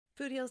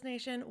Food Heals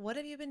Nation, what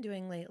have you been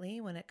doing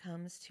lately when it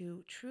comes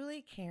to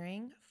truly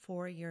caring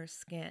for your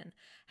skin?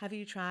 Have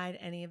you tried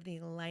any of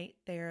the light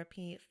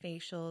therapy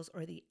facials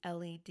or the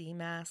LED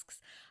masks?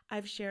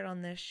 I've shared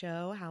on this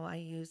show how I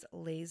use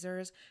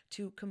lasers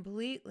to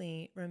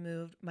completely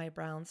remove my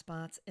brown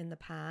spots in the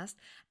past,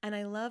 and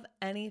I love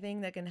anything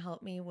that can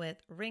help me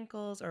with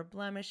wrinkles or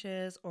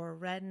blemishes or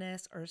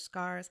redness or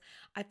scars.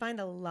 I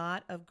find a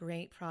lot of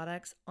great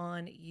products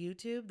on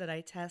YouTube that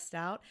I test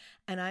out,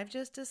 and I've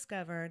just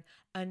discovered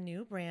a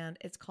new brand.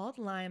 It's called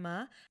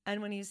Lima.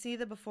 And when you see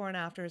the before and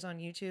afters on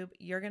YouTube,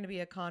 you're going to be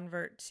a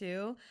convert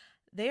too.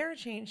 They are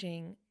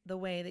changing the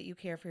way that you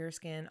care for your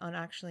skin on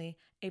actually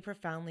a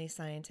profoundly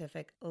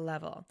scientific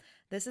level.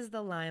 This is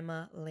the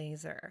Lima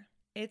laser.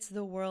 It's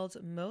the world's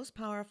most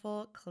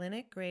powerful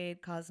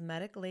clinic-grade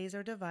cosmetic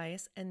laser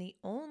device and the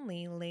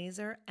only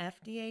laser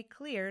FDA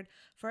cleared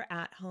for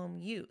at-home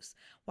use.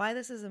 Why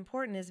this is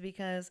important is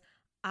because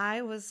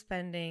I was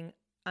spending,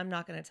 I'm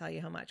not going to tell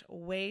you how much,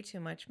 way too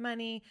much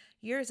money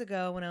years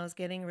ago when I was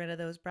getting rid of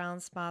those brown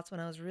spots,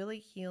 when I was really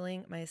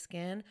healing my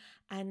skin.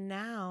 And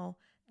now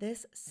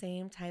this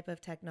same type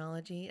of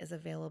technology is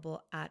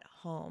available at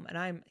home, and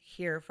I'm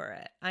here for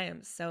it. I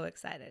am so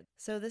excited.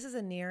 So this is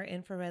a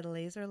near-infrared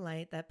laser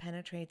light that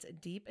penetrates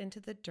deep into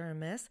the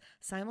dermis,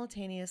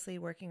 simultaneously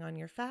working on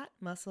your fat,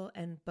 muscle,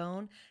 and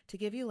bone to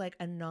give you like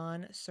a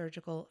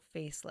non-surgical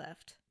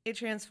facelift. It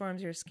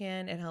transforms your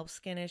skin. It helps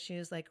skin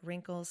issues like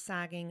wrinkles,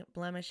 sagging,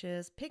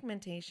 blemishes,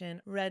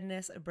 pigmentation,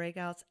 redness,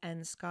 breakouts,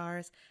 and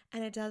scars.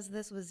 And it does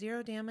this with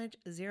zero damage,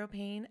 zero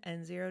pain,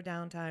 and zero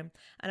downtime.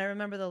 And I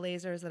remember the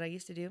lasers that I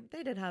used to do,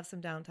 they did have some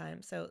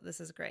downtime, so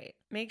this is great.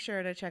 Make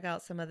sure to check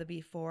out some of the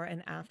before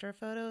and after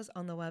photos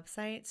on the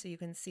website so you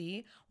can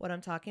see what I'm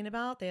talking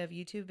about. They have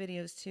YouTube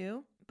videos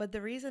too. But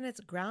the reason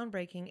it's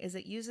groundbreaking is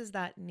it uses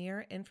that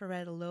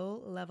near-infrared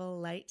low-level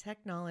light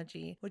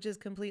technology, which is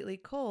completely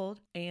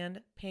cold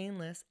and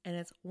painless, and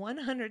it's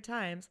 100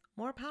 times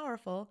more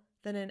powerful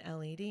than an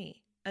LED.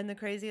 And the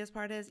craziest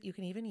part is you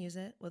can even use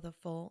it with a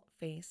full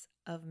face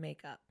of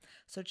makeup.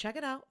 So check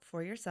it out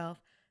for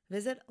yourself.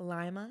 Visit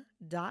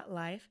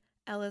lima.life.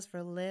 L is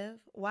for live,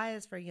 Y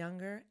is for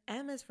younger,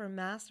 M is for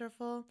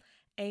masterful,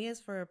 A is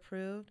for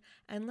approved,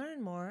 and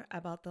learn more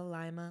about the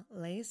Lima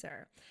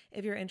laser.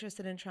 If you're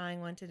interested in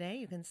trying one today,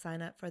 you can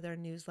sign up for their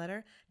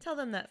newsletter. Tell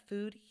them that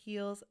Food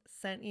Heals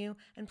sent you,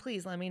 and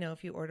please let me know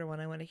if you order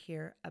one. I want to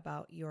hear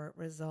about your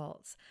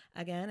results.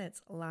 Again,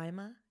 it's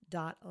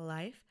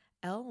lima.life,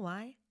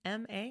 Lyma.life.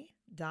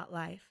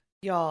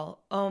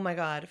 Y'all, oh my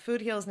God,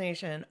 Food Heals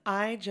Nation,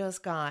 I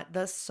just got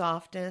the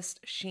softest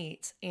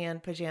sheets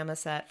and pajama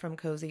set from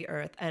Cozy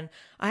Earth, and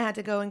I had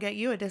to go and get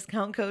you a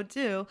discount code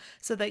too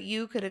so that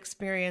you could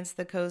experience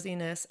the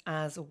coziness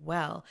as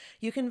well.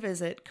 You can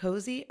visit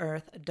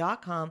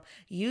CozyEarth.com,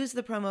 use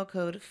the promo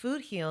code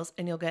FoodHeals,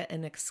 and you'll get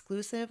an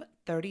exclusive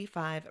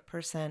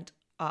 35%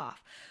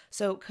 off.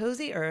 So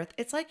Cozy Earth,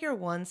 it's like your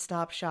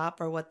one-stop shop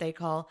for what they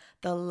call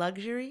the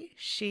luxury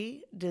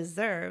she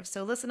deserves.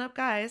 So listen up,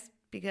 guys,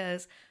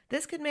 because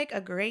this could make a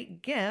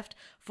great gift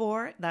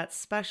for that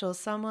special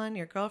someone,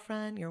 your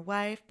girlfriend, your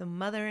wife, the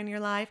mother in your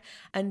life.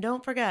 And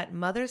don't forget,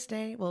 Mother's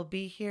Day will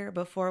be here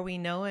before we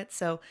know it.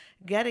 So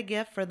get a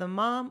gift for the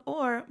mom,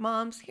 or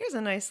moms, here's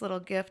a nice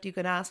little gift you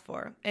could ask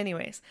for.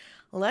 Anyways,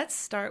 let's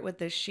start with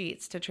the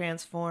sheets to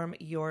transform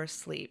your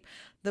sleep.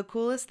 The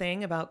coolest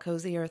thing about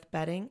Cozy Earth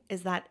bedding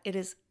is that it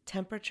is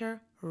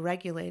temperature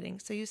regulating,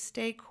 so you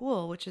stay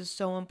cool, which is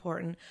so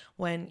important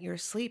when you're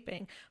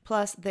sleeping.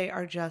 Plus, they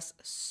are just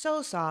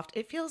so soft.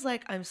 It feels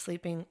like I'm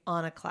sleeping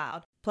on a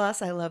cloud.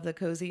 Plus, I love the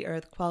Cozy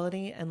Earth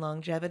quality and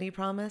longevity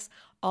promise.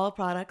 All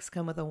products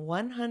come with a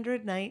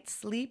 100-night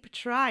sleep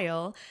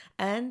trial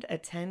and a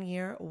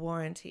 10-year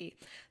warranty.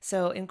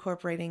 So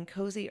incorporating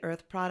Cozy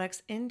Earth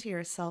products into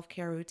your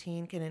self-care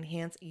routine can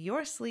enhance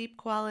your sleep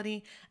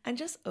quality and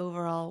just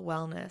overall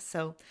wellness.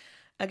 So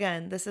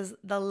again, this is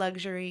the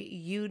luxury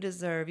you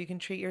deserve. You can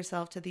treat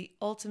yourself to the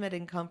ultimate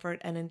in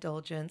comfort and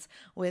indulgence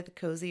with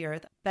Cozy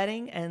Earth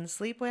bedding and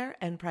sleepwear,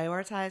 and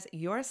prioritize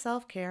your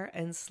self-care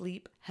and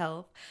sleep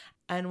health.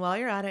 And while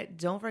you're at it,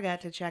 don't forget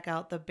to check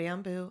out the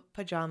bamboo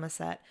pajama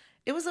set.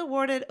 It was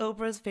awarded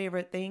Oprah's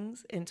Favorite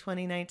Things in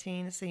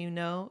 2019, so you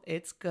know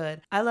it's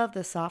good. I love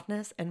the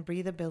softness and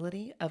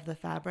breathability of the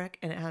fabric,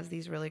 and it has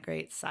these really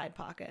great side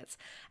pockets.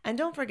 And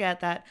don't forget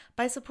that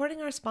by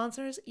supporting our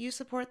sponsors, you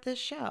support this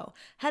show.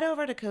 Head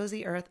over to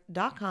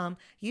CozyEarth.com,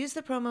 use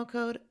the promo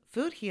code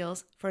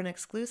FoodHeals for an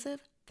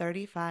exclusive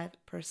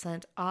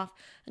 35% off,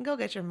 and go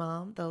get your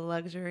mom the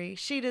luxury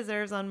she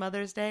deserves on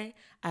Mother's Day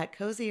at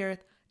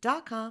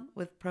CozyEarth.com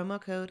with promo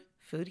code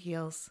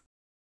FoodHeals.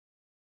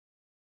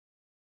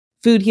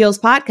 Food Heals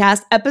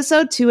Podcast,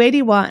 episode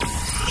 281.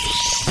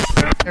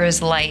 There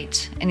is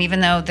light, and even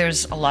though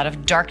there's a lot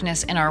of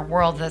darkness in our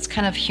world that's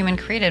kind of human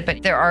created,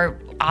 but there are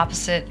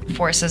opposite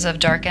forces of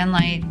dark and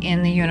light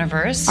in the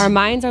universe. Our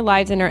minds, our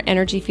lives, and our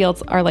energy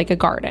fields are like a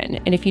garden,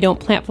 and if you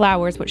don't plant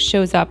flowers, what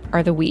shows up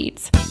are the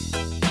weeds.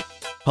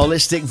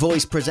 Holistic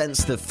Voice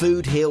presents the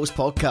Food Heals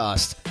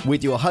Podcast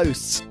with your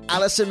hosts,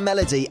 Alison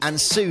Melody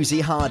and Susie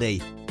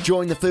Hardy.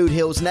 Join the Food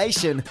Heals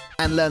Nation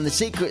and learn the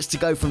secrets to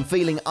go from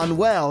feeling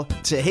unwell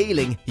to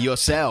healing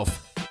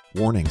yourself.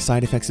 Warning,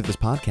 side effects of this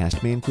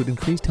podcast may include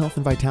increased health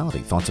and vitality,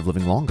 thoughts of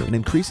living longer, an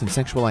increase in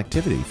sexual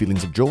activity,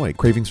 feelings of joy,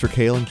 cravings for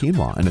kale and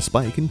quinoa, and a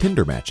spike in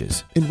Tinder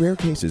matches. In rare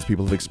cases,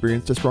 people have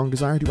experienced a strong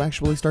desire to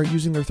actually start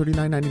using their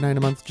 $39.99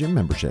 a month gym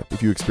membership.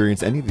 If you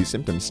experience any of these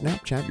symptoms,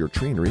 Snapchat your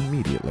trainer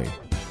immediately.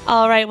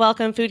 All right,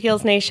 welcome Food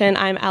Heals Nation.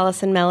 I'm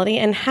Allison Melody,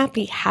 and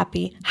happy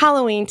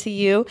Halloween to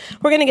you.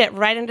 We're going to get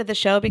right into the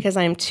show because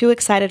I am too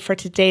excited for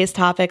today's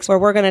topics, where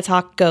we're going to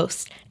talk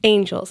ghosts,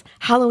 angels,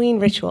 Halloween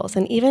rituals,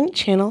 and even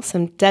channel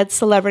some dead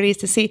celebrities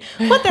to see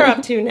what they're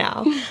up to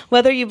now.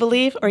 Whether you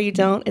believe or you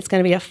don't, it's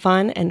going to be a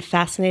fun and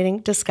fascinating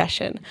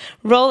discussion.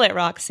 Roll it,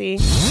 Roxy.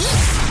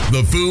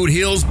 The Food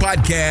Heals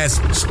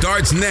Podcast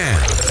starts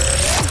now.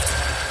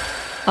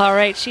 All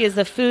right, she is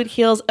the Food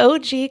Heals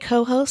OG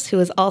co-host, who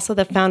is also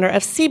the founder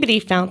of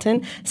CBD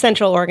Fountain,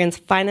 Central Oregon's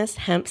finest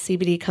hemp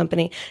CBD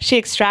company. She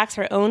extracts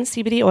her own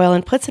CBD oil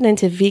and puts it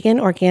into vegan,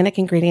 organic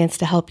ingredients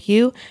to help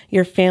you,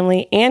 your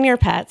family, and your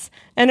pets,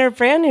 and her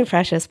brand new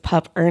precious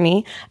pup,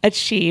 Ernie,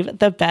 achieve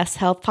the best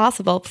health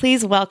possible.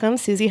 Please welcome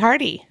Susie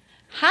Hardy.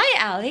 Hi,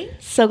 Allie.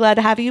 So glad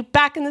to have you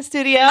back in the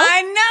studio.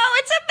 I know,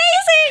 it's amazing.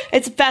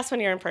 It's best when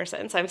you're in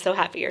person, so I'm so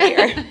happy you're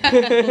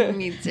here.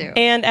 Me too.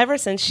 And ever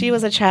since she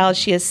was a child,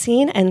 she has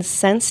seen and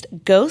sensed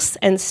ghosts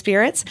and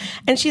spirits,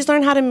 and she's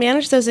learned how to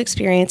manage those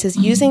experiences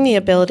using the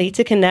ability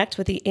to connect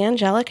with the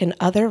angelic and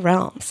other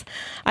realms.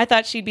 I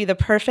thought she'd be the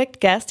perfect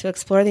guest to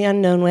explore the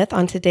unknown with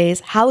on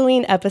today's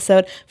Halloween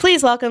episode.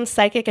 Please welcome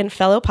psychic and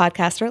fellow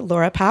podcaster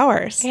Laura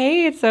Powers.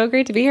 Hey, it's so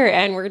great to be here.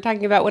 And we're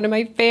talking about one of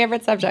my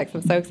favorite subjects.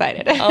 I'm so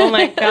excited. Oh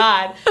my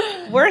God.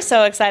 We're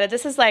so excited.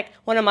 This is like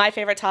one of my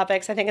favorite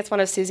topics. I think it's one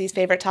of Susie's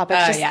favorite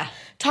topics. Yeah.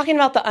 Talking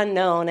about the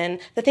unknown and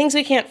the things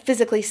we can't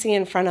physically see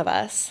in front of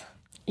us.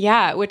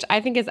 Yeah, which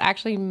I think is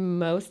actually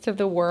most of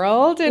the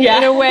world in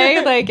a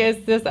way, like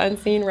is this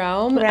unseen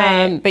realm.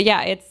 Right. But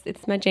yeah,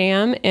 it's my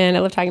jam, and I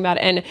love talking about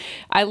it. And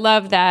I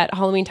love that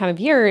Halloween time of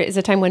year is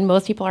a time when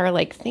most people are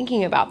like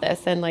thinking about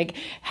this and like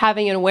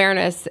having an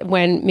awareness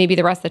when maybe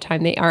the rest of the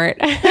time they aren't.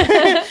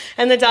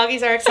 And the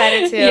doggies are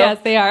excited too. Yes,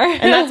 they are.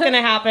 And that's going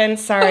to happen.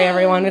 Sorry,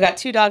 everyone. We got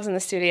 2 dogs in the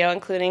studio,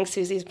 incling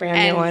Susie's brand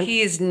new one. And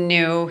he's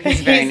new.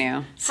 He's very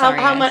new. Sorry,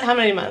 How guys.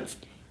 many months?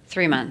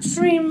 3 months.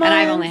 3 months. And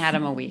I've only had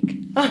him a week.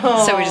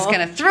 Oh. So we're just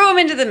going to throw him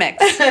into the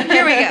mix.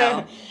 Here we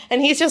go.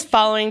 And he's just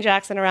following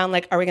Jackson around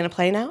like, are we going to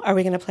play now? Are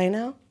we going to play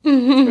now?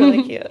 It's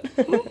really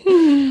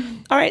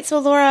cute. All right. So,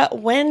 Laura,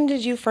 when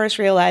did you first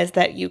realize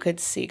that you could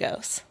see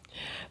ghosts?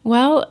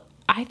 Well,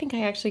 I think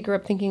I actually grew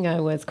up thinking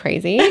I was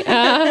crazy. So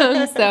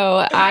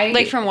I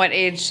Like, from what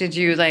age did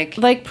you like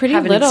pretty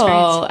have an little.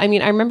 experience? I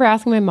mean, I remember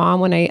asking my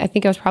mom when I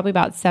think I was probably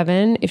about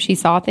 7 if she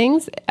saw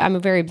things. I'm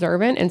very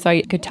observant, and so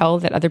I could tell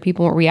that other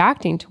people weren't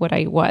reacting to what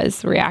I was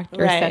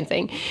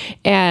sensing.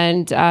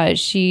 And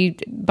she,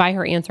 by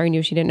her answer, I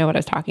knew she didn't know what I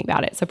was talking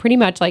about it. So pretty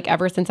much like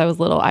ever since I was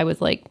little, I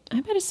was like,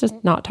 I better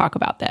just not talk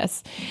about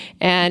this.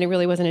 And it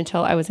really wasn't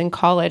until I was in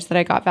college that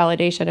I got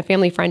validation. A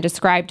family friend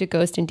described a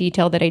ghost in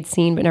detail that I'd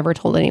seen but never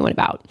told anyone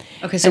about.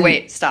 Okay, so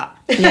wait, stop.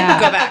 Yeah.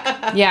 Go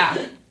back.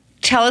 Yeah.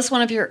 Tell us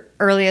one of your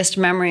earliest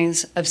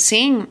memories of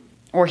seeing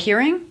or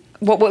hearing.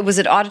 What was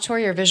it,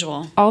 auditory or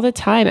visual? All the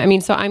time. I mean,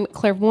 so I'm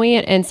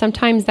clairvoyant, and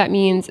sometimes that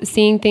means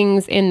seeing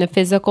things in the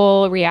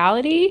physical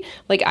reality.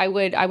 Like I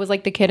was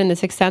like the kid in The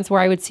Sixth Sense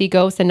where I would see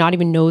ghosts and not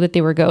even know that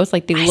they were ghosts.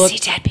 Like I see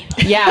dead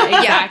people. Yeah,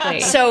 exactly.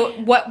 Yeah. So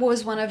what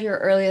was one of your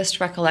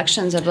earliest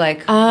recollections of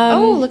like,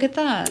 oh, look at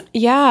that?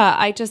 Yeah,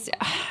 I just,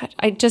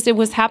 it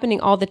was happening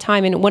all the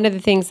time. And one of the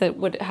things that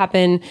would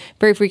happen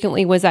very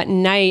frequently was at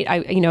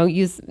night,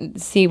 you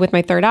see with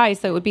my third eye.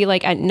 So it would be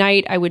like at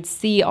night, I would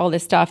see all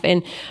this stuff.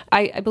 And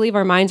I believe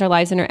our minds, our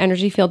lives, and our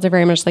energy fields are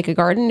very much like a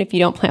garden. If you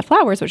don't plant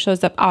flowers, what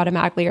shows up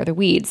automatically are the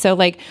weeds. So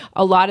like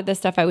a lot of the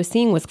stuff I was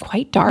seeing was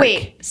quite dark.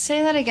 Wait,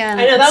 say that again.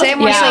 I know, that say it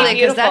was more slowly,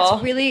 beautiful. because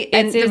that's really,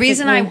 and the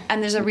reason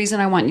there's a reason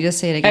I want you to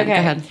say it again. Okay. Go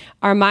ahead.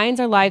 Our minds,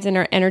 our lives, and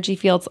our energy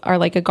fields are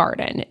like a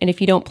garden. And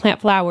if you don't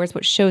plant flowers,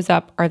 what shows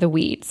up are the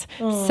weeds.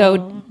 Aww.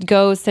 So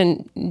ghosts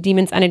and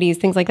demons, entities,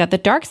 things like that, the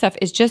dark stuff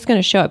is just going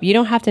to show up. You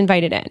don't have to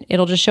invite it in.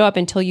 It'll just show up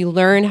until you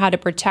learn how to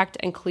protect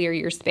and clear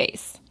your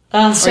space.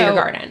 Or your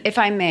garden. If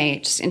I may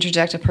just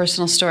interject a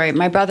personal story,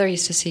 my brother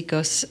used to see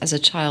ghosts as a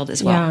child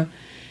as well. Yeah.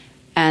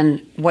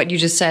 And what you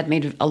just said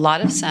made a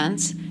lot of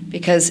sense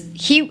because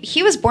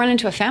he was born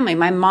into a family.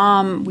 My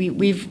mom,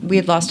 we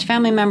had lost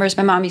family members.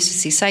 My mom used to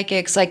see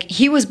psychics. Like,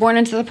 he was born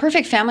into the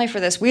perfect family for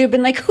this. We had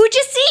been like, who'd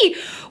you see?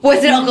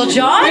 Was it Uncle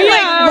John? Yeah,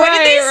 like, what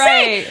did they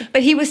say? right.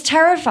 But he was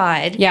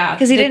terrified. Yeah,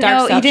 because he the didn't dark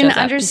know, he stuff didn't shows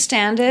up.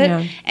 understand it.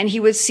 Yeah. And he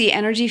would see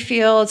energy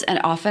fields, and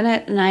often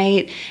at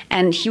night.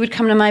 And he would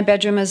come to my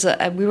bedroom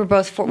we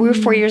were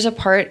 4 years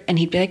apart, and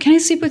he'd be like, "Can I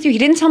sleep with you?" He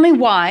didn't tell me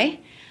why.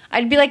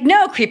 I'd be like,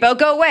 "No, creepo,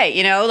 go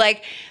away,"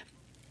 like.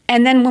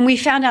 And then when we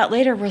found out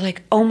later, we're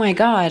like, oh my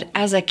God,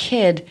 as a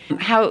kid,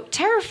 how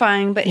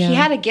terrifying. But he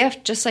had a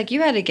gift just like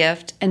you had a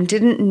gift and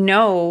didn't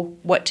know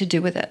what to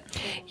do with it.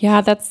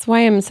 Yeah, that's why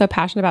I'm so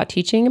passionate about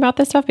teaching about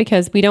this stuff,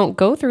 because we don't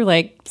go through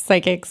like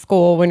psychic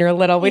school when you're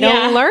little. We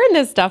don't learn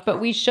this stuff, but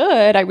we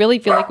should. I really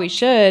feel like we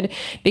should,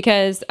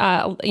 because,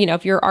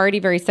 if you're already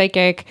very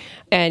psychic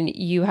and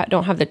you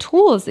don't have the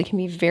tools, it can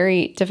be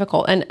very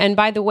difficult. And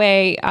by the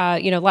way, a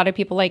lot of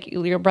people like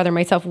your brother and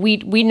myself,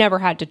 we never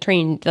had to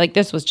train. Like,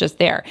 this was just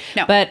there.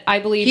 No. But I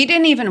believe he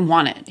didn't even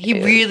want it. He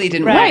really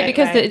didn't want it. Right,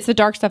 because it's the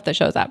dark stuff that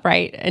shows up,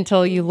 right?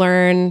 Until you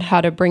learn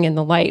how to bring in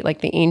the light,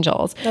 like the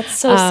angels. That's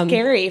so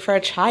scary for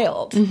a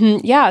child.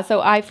 Yeah.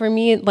 So for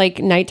me, like,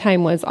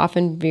 nighttime was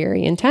often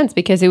very intense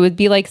because it would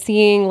be like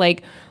seeing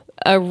like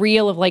a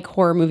reel of like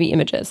horror movie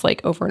images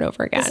like over and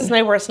over again. This is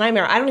my worst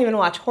nightmare. I don't even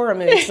watch horror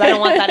movies because I don't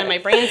want that in my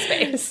brain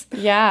space.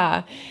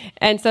 Yeah.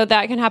 And so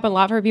that can happen a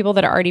lot for people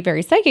that are already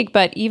very psychic,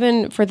 but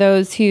even for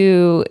those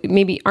who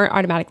maybe aren't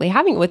automatically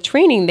having it with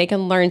training, they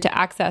can learn to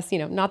access,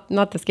 not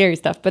the scary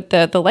stuff, but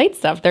the light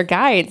stuff, their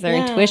guides, their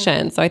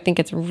intuition. So I think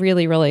it's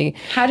really, really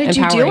How did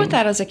empowering. you deal with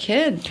that as a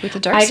kid, with the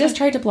dark I side? just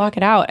tried to block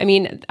it out. I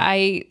mean,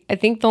 I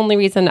think the only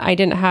reason I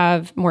didn't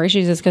have more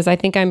issues is because I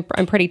think I'm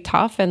pretty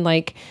tough and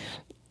like,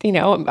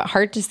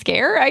 hard to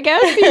scare, I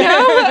guess,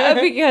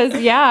 because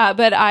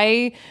but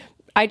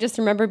I just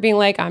remember being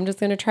like, I'm just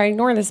going to try to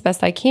ignore this as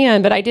best I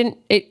can. But I didn't,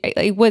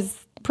 it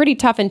was pretty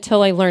tough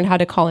until I learned how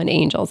to call in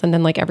angels. And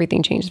then like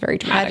everything changed very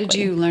dramatically. How did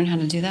you learn how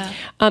to do that?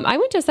 I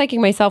went to psychic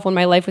myself when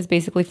my life was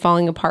basically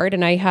falling apart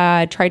and I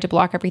had tried to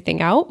block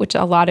everything out, which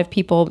a lot of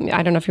people,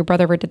 I don't know if your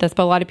brother ever did this,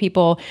 but a lot of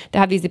people that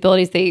have these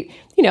abilities, they,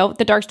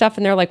 the dark stuff,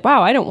 and they're like,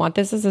 wow, I don't want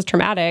this. This is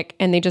traumatic.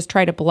 And they just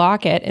try to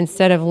block it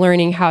instead of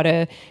learning how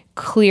to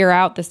clear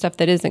out the stuff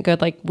that isn't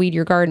good, like weed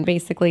your garden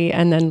basically,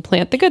 and then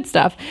plant the good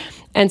stuff.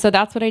 And so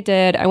that's what I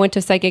did. I went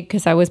to psychic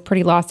because I was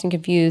pretty lost and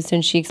confused.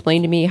 And she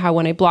explained to me how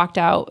when I blocked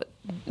out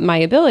my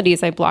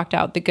abilities, I blocked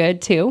out the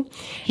good too.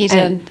 He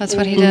did. That's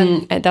what he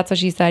did. And that's what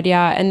she said.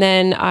 Yeah. And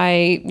then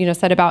I,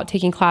 set about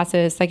taking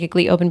classes,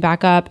 psychically opened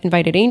back up,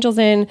 invited angels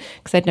in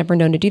because I'd never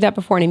known to do that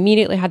before, and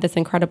immediately had this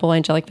incredible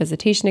angelic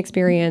visitation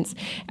experience.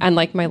 And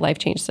like my life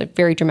changed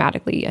very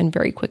dramatically and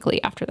very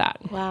quickly after that.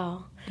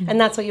 Wow. And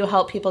that's what you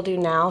help people do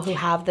now who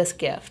have this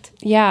gift.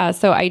 Yeah.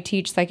 So I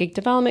teach psychic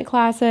development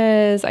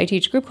classes. I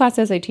teach group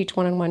classes. I teach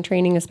one-on-one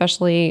training,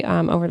 especially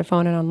over the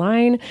phone and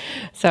online.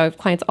 So I have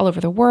clients all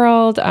over the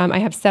world. I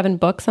have 7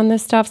 books on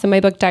this stuff. So my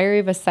book, Diary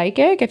of a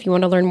Psychic, if you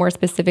want to learn more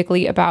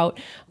specifically about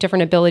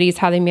different abilities,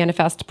 how they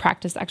manifest,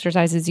 practice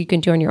exercises you can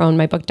do on your own,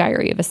 my book,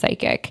 Diary of a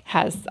Psychic,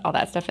 has all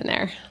that stuff in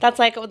there. That's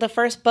like the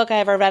first book I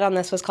ever read on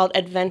this was called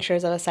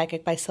Adventures of a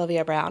Psychic by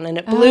Sylvia Brown. And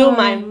it blew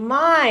my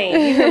mind.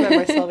 You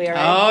remember Sylvia,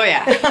 right? Oh,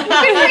 yeah. Who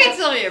can forget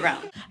Sylvia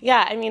Brown?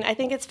 Yeah, I mean, I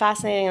think it's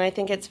fascinating, and I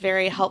think it's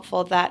very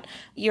helpful that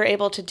you're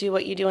able to do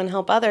what you do and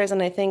help others.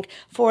 And I think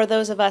for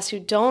those of us who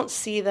don't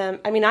see them,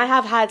 I mean, I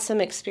have had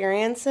some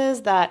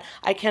experiences that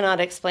I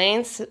cannot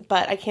explain,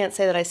 but I can't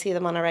say that I see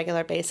them on a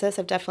regular basis.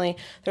 There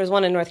was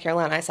one in North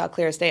Carolina I saw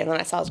clear as day, and then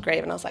I saw his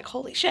grave, and I was like,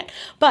 holy shit.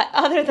 But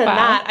other than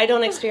that, I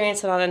don't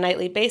experience it on a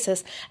nightly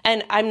basis,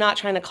 and I'm not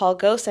trying to call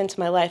ghosts into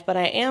my life, but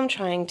I am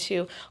trying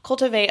to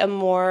cultivate a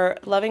more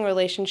loving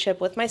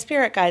relationship with my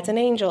spirit guides and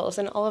angels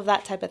and all of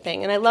that type of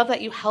thing. And I love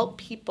that you help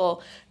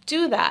people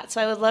do that.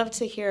 So I would love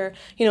to hear,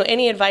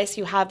 any advice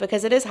you have,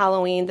 because it is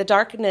Halloween. The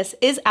darkness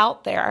is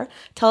out there.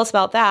 Tell us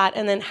about that,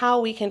 and then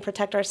how we can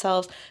protect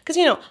ourselves. Because,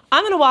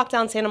 I'm going to walk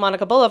down Santa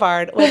Monica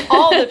Boulevard with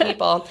all the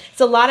people. It's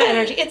a lot of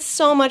energy. It's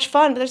so much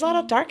fun, but there's a lot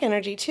of dark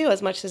energy too,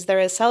 as much as there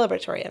is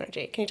celebratory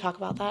energy. Can you talk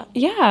about that?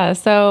 Yeah.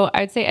 So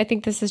I'd say I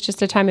think this is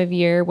just a time of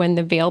year when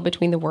the veil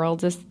between the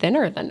worlds is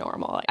thinner than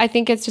normal. I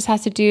think it just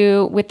has to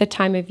do with the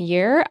time of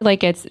year.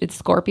 Like it's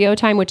Scorpio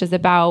time, which is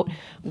about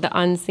the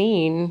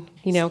unseen,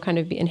 kind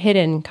of being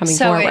hidden coming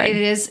forward. So it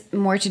is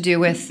more to do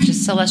with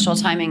just celestial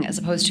timing as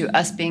opposed to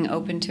us being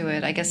open to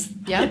it, I guess.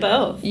 Yeah.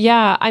 Both.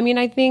 Yeah. I mean,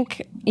 I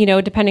think,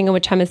 depending on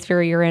which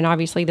hemisphere you're in,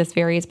 obviously this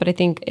varies, but I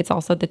think it's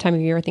also the time of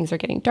year things are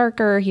getting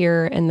darker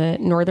here in the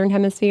northern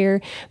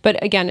hemisphere.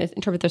 But again,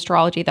 in terms of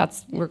astrology,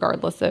 that's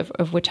regardless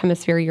of which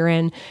hemisphere you're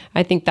in.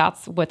 I think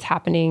that's what's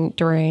happening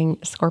during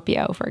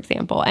Scorpio, for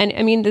example. And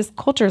I mean, these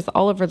cultures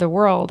all over the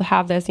world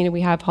have this,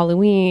 we have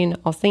Halloween,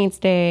 All Saints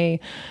Day,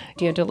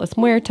 Dia de los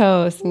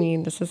Muertos. I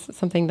mean, this is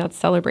something that's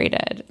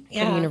celebrated pretty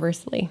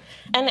universally.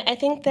 And I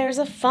think there's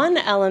a fun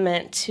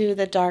element to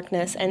the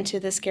darkness and to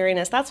the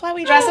scariness. That's why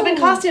we dress up in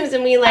costumes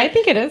and we I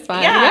think it is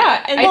fun.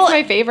 Yeah. And it's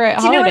my favorite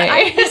holiday. You know what?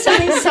 I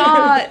recently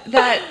saw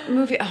that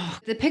movie,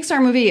 the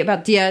Pixar movie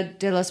about Dia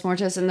de los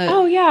Muertos and the...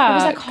 Oh, yeah. What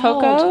was that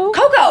called?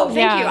 Coco.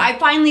 Thank you. I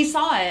finally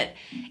saw it.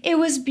 It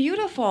was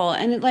beautiful.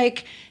 And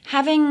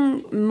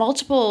having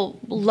multiple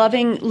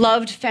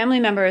loved family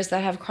members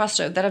that have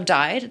that have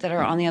died, that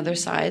are on the other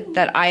side,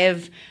 that I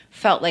have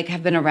felt like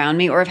have been around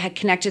me or have had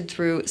connected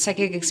through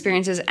psychic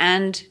experiences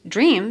and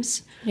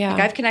dreams. Yeah.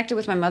 Like I've connected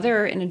with my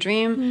mother in a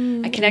dream.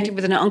 Mm-hmm. I connected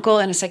with an uncle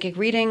in a psychic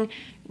reading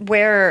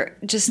where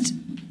just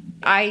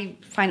I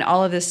find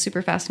all of this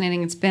super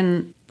fascinating. It's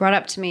been brought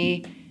up to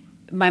me.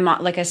 My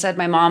mom, like I said,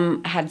 my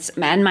mom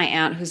and my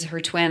aunt, who's her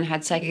twin,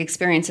 had psychic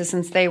experiences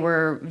since they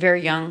were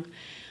very young,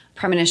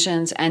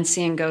 premonitions and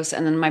seeing ghosts.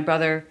 And then my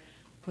brother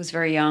was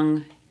very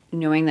young,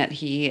 knowing that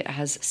he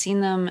has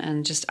seen them,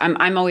 and just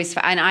I'm always,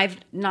 and I've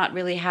not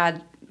really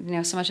had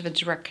so much of a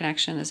direct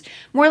connection, as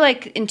more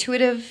like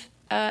intuitive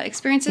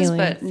experiences,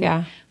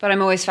 Feelings, but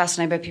I'm always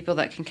fascinated by people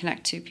that can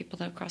connect to people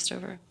that have crossed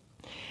over.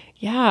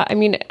 Yeah, I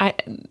mean,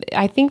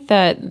 I think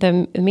that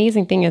the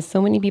amazing thing is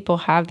so many people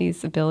have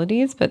these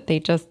abilities, but they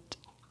just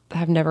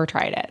have never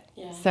tried it.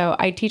 Yeah. So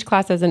I teach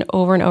classes, and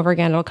over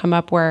again, it'll come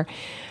up where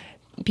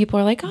people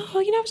are like, oh,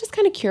 I was just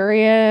kind of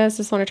curious,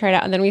 just want to try it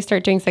out. And then we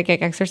start doing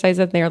psychic exercises,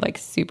 and they're like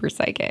super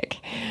psychic.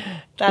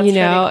 That's pretty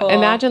cool.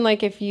 Imagine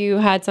like if you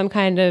had some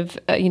kind of,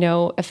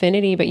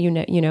 affinity, but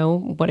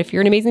what if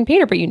you're an amazing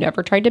painter, but you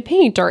never tried to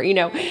paint, or,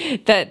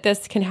 that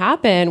this can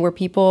happen where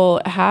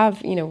people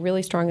have,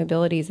 really strong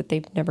abilities that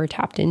they've never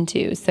tapped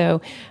into.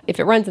 So if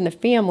it runs in the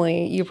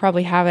family, you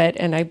probably have it.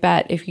 And I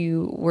bet if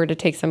you were to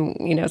take some,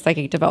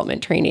 psychic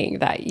development training,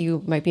 that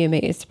you might be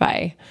amazed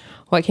by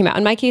what came out.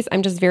 In my case,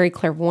 I'm just very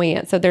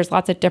clairvoyant. So there's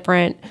lots of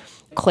different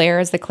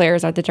clairs. The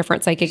clairs are the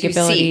different psychic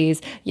abilities.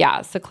 See.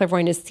 Yeah. So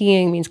clairvoyant is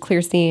seeing, means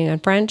clear seeing in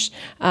French.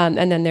 And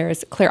then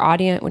there's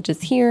clairaudient, which is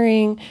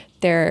hearing.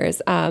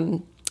 There's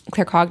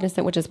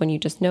claircognizant, which is when you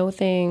just know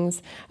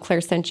things.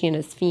 Clairsentient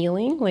is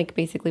feeling, like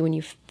basically when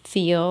you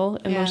feel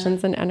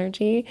emotions and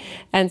energy.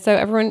 And so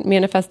everyone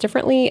manifests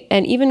differently.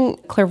 And even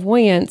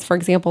clairvoyance, for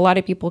example, a lot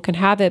of people can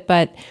have it,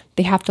 but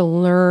they have to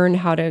learn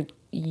how to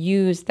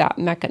use that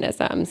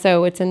mechanism.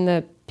 So it's in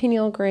the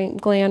pineal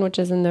gland, which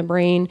is in the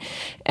brain.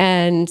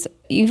 And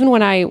even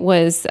when I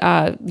was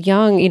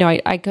young,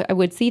 I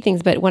would see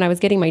things, but when I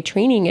was getting my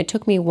training, it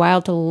took me a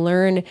while to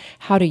learn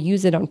how to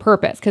use it on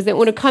purpose, because it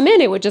would come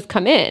in, it would just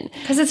come in.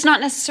 Because it's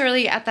not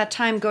necessarily at that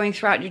time going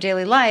throughout your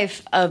daily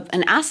life of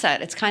an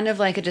asset. It's kind of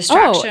like a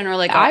distraction, or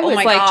like, I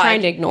was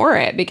trying to ignore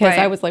it because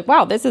I was like,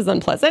 wow, this is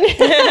unpleasant.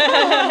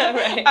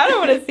 I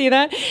don't want to see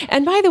that.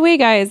 And by the way,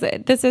 guys,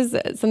 this is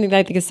something that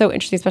I think is so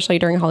interesting, especially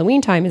during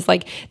Halloween time, is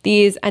like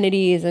these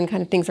entities and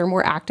kind of things are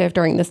more active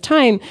during this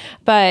time.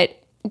 But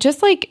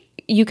just like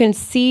you can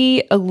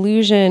see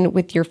illusion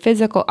with your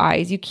physical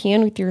eyes, you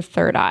can with your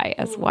third eye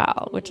as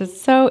well, which is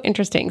so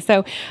interesting.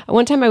 So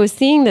one time I was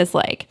seeing this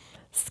like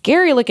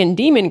scary looking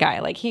demon guy.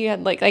 Like he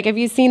had like have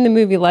you seen the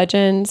movie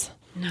Legend?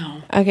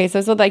 No. Okay, so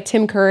it's with like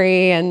Tim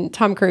Curry and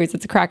Tom Cruise.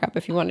 It's a crack up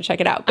if you want to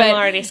check it out. But I'm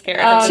already scared.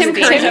 Tim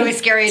Curry's always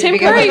scary. Tim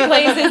Curry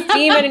plays this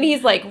demon, and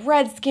he's like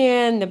red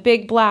skin, the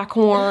big black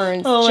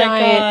horns, giant.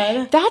 My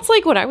God. That's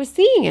like what I was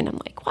seeing, and I'm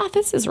like, wow,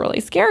 this is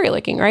really scary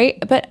looking, right?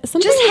 But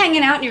just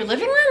hanging out in your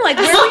living room, like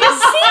where were you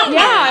seeing?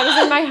 Yeah, I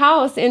was in my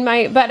house,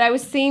 but I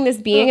was seeing this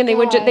being, and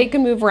they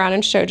could move around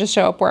and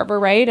show up wherever,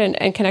 right,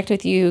 and connect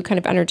with you kind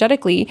of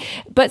energetically.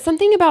 But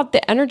something about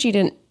the energy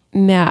didn't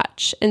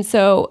match, and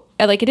so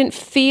it didn't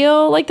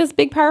feel like this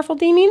big powerful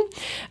demon.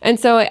 And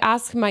so I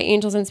asked my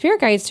angels and spirit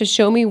guides to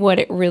show me what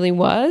it really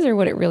was or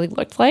what it really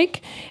looked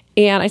like.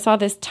 And I saw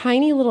this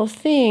tiny little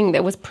thing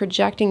that was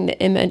projecting the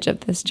image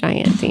of this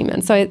giant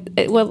demon. So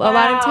a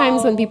lot of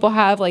times when people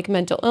have like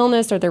mental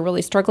illness or they're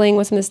really struggling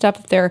with some of this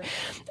stuff, if they're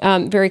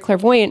very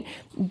clairvoyant,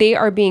 they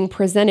are being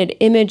presented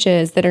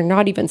images that are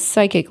not even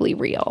psychically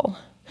real.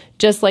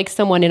 Just like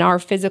someone in our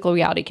physical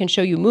reality can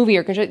show you a movie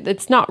or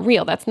it's not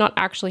real. That's not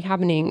actually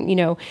happening.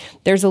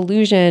 There's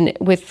illusion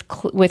with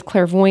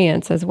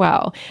clairvoyance as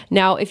well.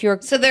 Now,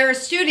 so there are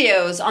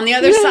studios on the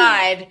other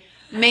side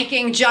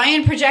making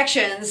giant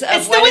projections of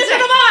it's the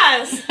Wizard of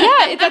Oz.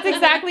 Yeah, that's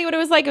exactly what it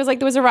was like. It was like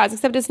the Wizard of Oz,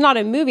 except it's not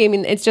a movie. I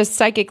mean, it's just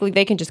psychically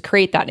they can just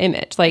create that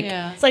image. Like,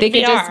 it's like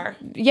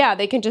VR.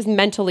 They can just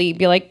mentally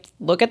be like,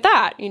 look at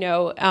that,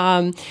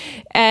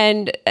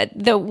 And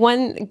the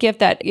one gift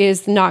that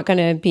is not going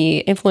to be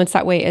influenced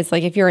that way is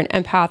like if you're an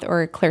empath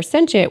or a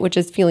clairsentient, which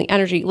is feeling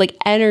energy. Like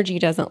energy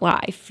doesn't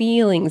lie,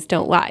 feelings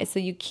don't lie, so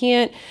you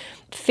can't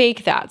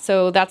fake that.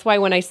 So that's why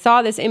when I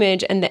saw this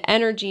image and the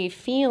energy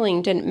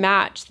feeling didn't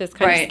match this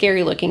kind of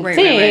scary looking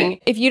thing,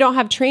 right. If you don't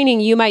have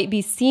training, you might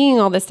be seeing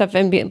all this stuff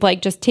and be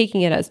like just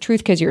taking it as truth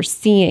because you're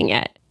seeing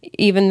it,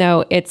 even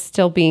though it's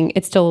still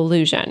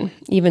illusion,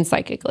 even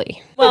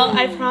psychically. Well,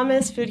 I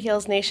promised Food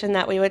Heals Nation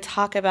that we would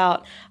talk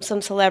about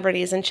some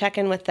celebrities and check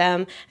in with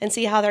them and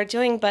see how they're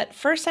doing. But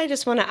first, I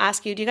just want to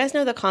ask you, do you guys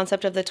know the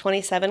concept of the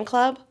 27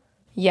 Club?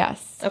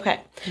 Yes. Okay.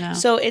 No.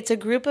 So it's a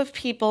group of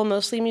people,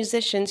 mostly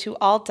musicians, who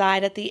all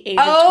died at the age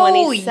of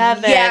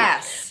 27.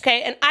 Yes.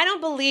 Okay. And I don't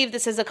believe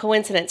this is a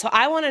coincidence. So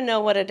I want to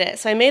know what it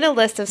is. So I made a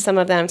list of some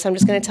of them. So I'm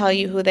just going to tell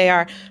you who they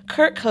are.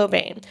 Kurt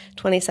Cobain,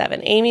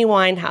 27. Amy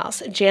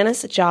Winehouse,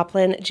 Janis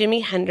Joplin,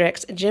 Jimi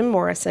Hendrix, Jim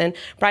Morrison,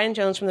 Brian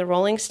Jones from the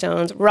Rolling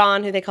Stones,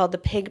 Ron, who they called the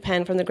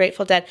Pigpen from the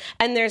Grateful Dead.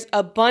 And there's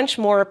a bunch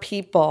more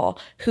people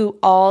who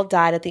all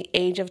died at the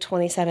age of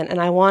 27. And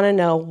I want to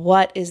know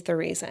what is the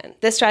reason.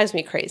 This drives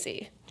me crazy.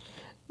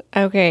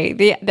 Okay.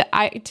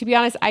 To be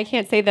honest, I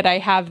can't say that I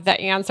have the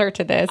answer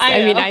to this.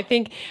 I mean, I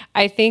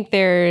think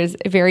there's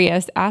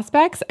various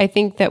aspects. I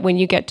think that when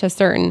you get to a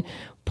certain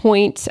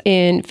point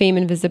in fame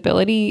and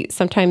visibility,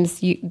 sometimes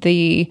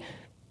the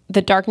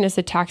darkness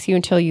attacks you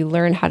until you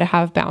learn how to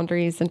have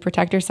boundaries and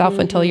protect yourself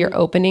until your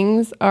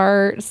openings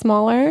are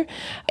smaller.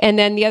 And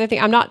then the other thing,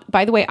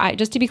 by the way,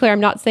 just to be clear, I'm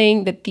not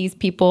saying that these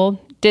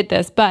people did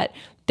this, but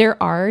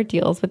there are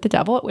deals with the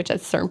devil, at which at a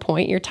certain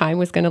point your time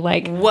was going to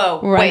like Whoa,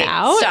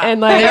 out. stop.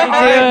 And like There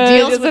are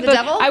deals with the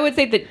devil? I would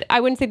say that I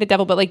wouldn't say the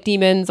devil, but like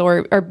demons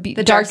or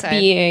dark dark side.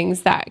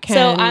 beings that can.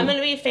 So I'm going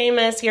to be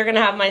famous. You're going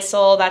to have my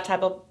soul, that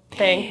type of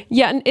thing.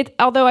 Yeah, and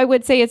although I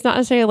would say it's not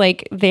necessarily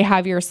like they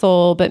have your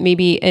soul, but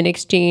maybe in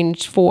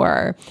exchange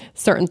for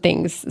certain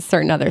things,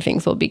 certain other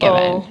things will be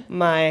given. Oh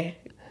my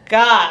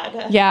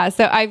God. Yeah,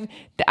 so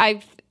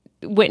I've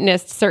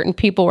witnessed certain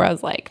people where I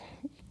was like,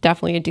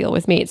 definitely a deal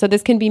was made. So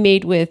this can be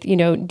made with,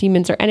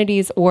 demons or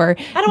entities or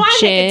How do I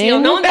make a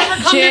deal? No one's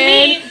ever come to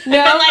me and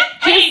been like,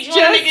 hey, do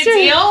you want to make a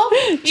deal?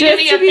 You just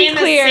be to a be famous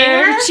clear,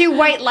 singer? Too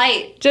white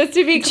light. Just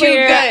to be Too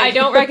clear, good. I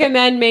don't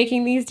recommend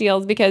making these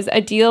deals because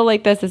a deal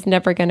like this is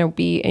never going to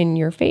be in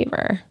your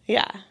favor.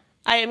 Yeah.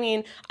 I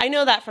mean, I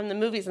know that from the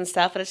movies and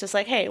stuff, but it's just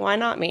like, hey, why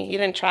not me? You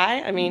didn't try?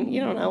 I mean,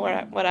 you don't know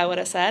what I would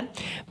have said.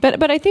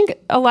 But I think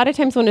a lot of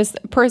times when a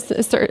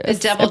person's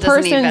devil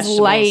doesn't eat vegetables.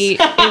 light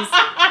is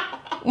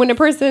when a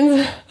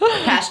person's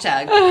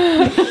Hashtag.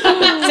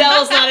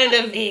 Dell's not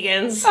into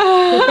vegans.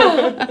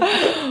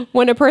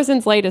 when a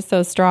person's light is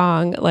so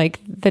strong, like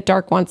the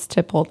dark wants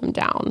to pull them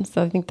down.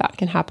 So I think that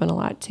can happen a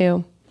lot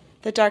too.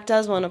 The dark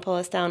does want to pull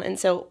us down. And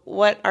so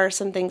what are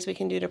some things we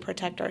can do to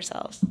protect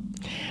ourselves?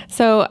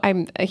 So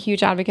I'm a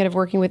huge advocate of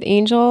working with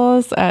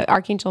angels.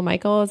 Archangel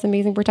Michael is an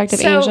amazing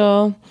protective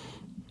angel.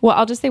 Well,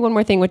 I'll just say one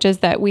more thing, which is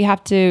that we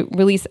have to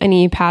release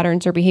any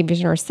patterns or behaviors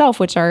in ourselves,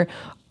 which are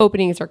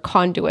openings or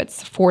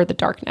conduits for the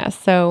darkness.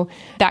 So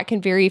that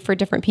can vary for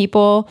different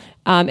people,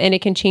 and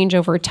it can change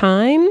over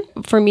time.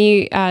 For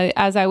me,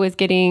 as I was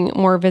getting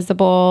more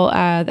visible,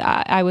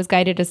 I was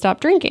guided to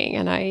stop drinking,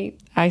 and I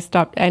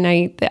stopped, and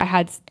I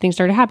had things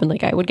started to happen,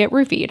 like I would get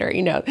roofied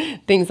or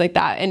things like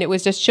that, and it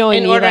was just showing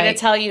In me order like, to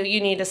tell you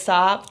need to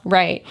stop.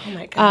 right. Oh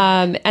my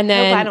God. And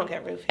then I hope I don't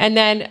get roofied. And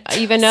then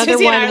even another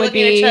Susie and I one are would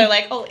looking at be each other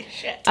like, holy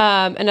shit.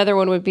 another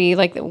one would be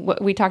like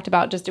what we talked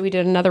about. We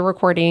did another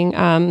recording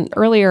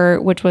earlier,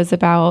 which was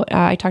about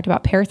I talked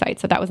about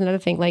parasites. So that was another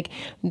thing. Like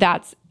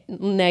that's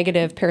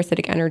negative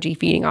parasitic energy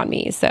feeding on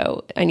me.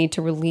 So I need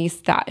to release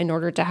that in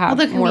order to have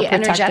There can more be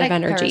protective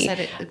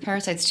energetic energy.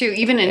 parasites too,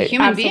 even in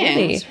human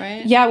Absolutely. beings,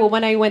 right? Yeah. Well,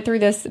 when I went through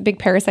this big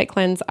parasite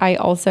cleanse, I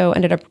also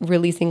ended up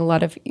releasing a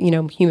lot of,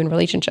 human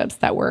relationships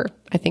that were,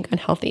 I think,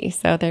 unhealthy.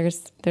 So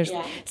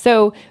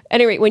so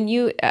anyway,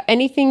 when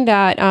anything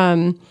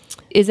that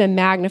is a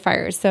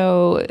magnifier,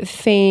 so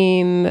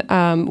fame,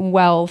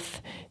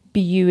 wealth,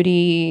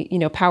 beauty,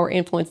 power,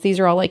 influence, these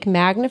are all like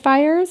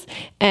magnifiers,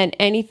 and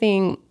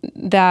anything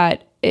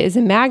that is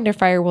a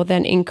magnifier will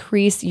then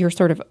increase your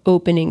sort of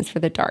openings for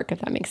the dark, if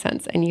that makes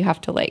sense. And you have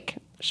to like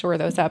shore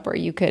those up, or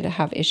you could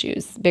have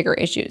bigger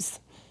issues.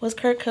 Was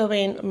Kurt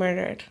Cobain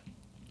murdered?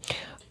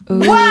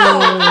 Ooh.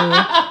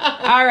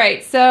 All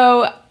right.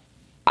 So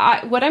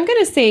what I'm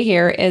going to say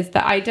here is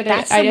that I did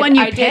That's the one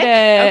you picked?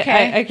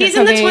 Okay. He's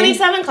in the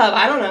 27 Club.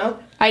 I don't know.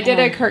 I did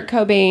a Kurt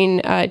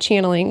Cobain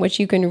channeling, which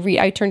you can read.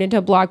 I turned into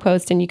a blog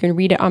post, and you can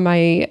read it on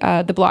my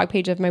the blog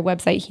page of my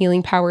website,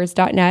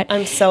 healingpowers.net.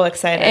 I'm so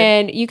excited.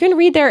 And you can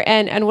read there.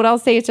 And what I'll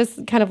say is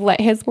just kind of let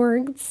his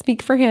words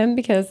speak for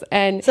him,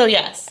 So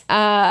yes,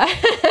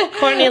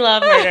 Courtney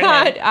Love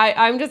murdered him.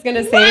 I'm just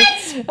gonna say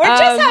We're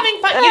just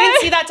having fun. You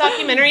didn't see that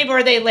documentary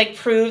where they like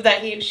proved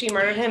that she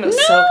murdered him? It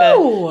was so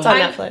good. It's on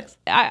Netflix.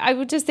 I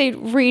would just say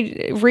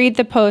read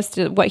the post,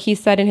 what he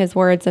said in his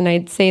words, and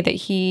I'd say that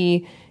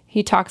he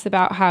talks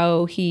about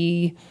how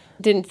he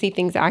didn't see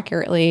things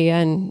accurately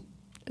and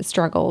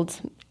struggled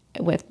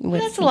with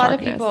That's a lot of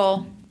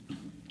people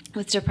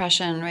with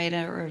depression, right,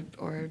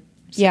 or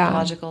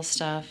psychological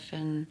stuff.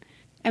 And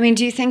I mean,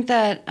 do you think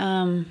that?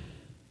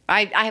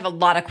 I have a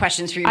lot of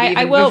questions for you.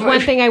 I will.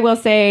 One thing I will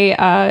say,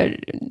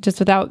 just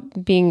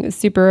without being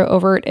super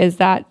overt, is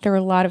that there are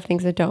a lot of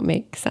things that don't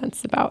make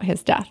sense about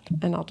his death,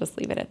 and I'll just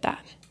leave it at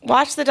that.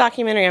 Watch the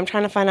documentary. I'm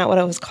trying to find out what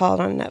it was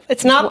called on Netflix.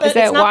 It's not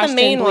the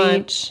main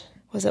one.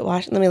 Was it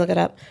Washed? Let me look it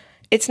up.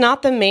 It's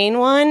not the main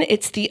one.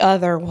 It's the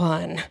other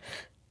one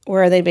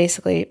where they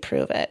basically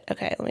prove it.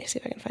 Okay, let me see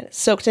if I can find it.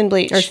 Soaked in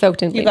Bleach. Or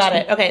Soaked in Bleach. You got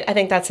it. Okay, I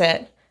think that's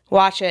it.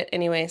 Watch it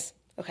anyways.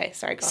 Okay,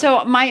 sorry. Go on.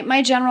 So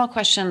my general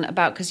question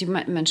about, because you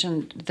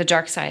mentioned the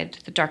dark side,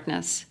 the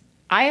darkness.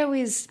 I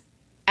always,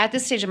 at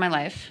this stage of my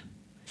life,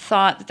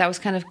 thought that was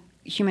kind of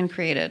human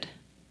created.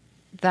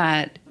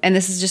 That, and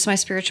this is just my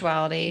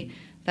spirituality,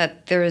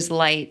 that there is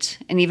light.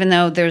 And even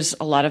though there's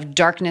a lot of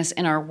darkness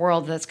in our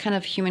world, that's kind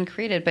of human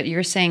created. But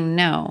you're saying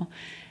no,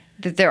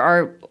 that there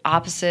are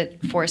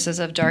opposite forces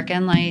of dark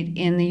and light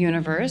in the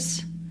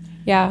universe.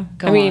 Yeah.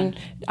 Go I mean,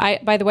 on.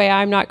 by the way,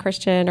 I'm not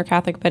Christian or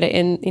Catholic, but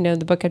in,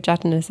 the book of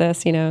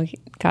Genesis,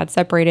 God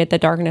separated the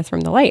darkness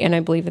from the light. And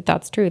I believe that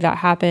that's true. That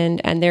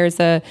happened. And there's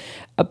a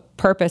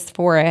purpose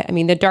for it. I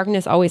mean, the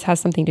darkness always has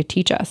something to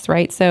teach us,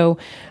 right? So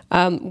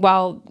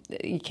while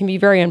it can be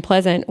very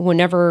unpleasant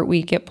whenever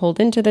we get pulled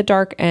into the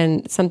dark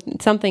and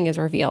something is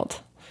revealed,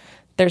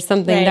 there's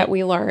something that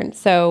we learn.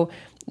 So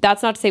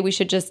that's not to say we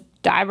should just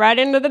dive right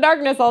into the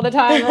darkness all the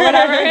time or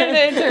whatever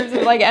in terms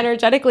of like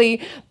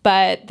energetically,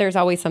 but there's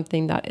always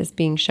something that is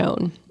being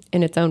shown.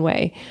 in its own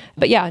way.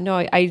 But yeah, no,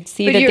 I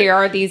see that there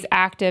are these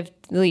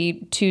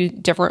actively two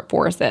different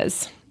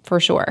forces for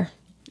sure.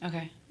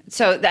 Okay.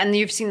 So then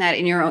you've seen that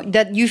in your own,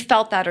 that you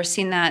felt that or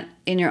seen that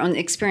in your own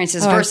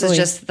experiences versus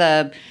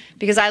absolutely.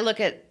 because I look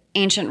at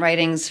ancient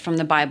writings from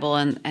the Bible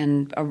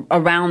and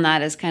around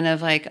that as kind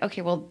of like,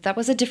 okay, well, that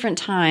was a different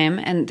time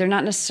and they're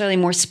not necessarily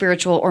more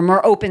spiritual or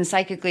more open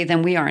psychically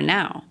than we are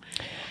now.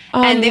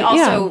 And they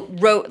also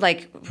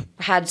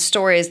had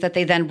stories that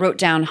they then wrote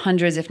down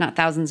hundreds, if not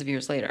thousands of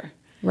years later.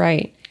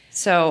 Right.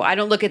 So I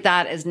don't look at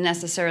that as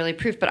necessarily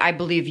proof, but I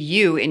believe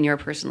you in your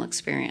personal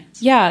experience.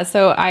 Yeah.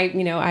 So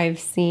I've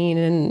seen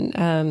and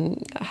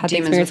had the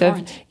Demons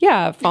experience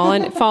of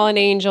fallen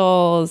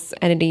angels,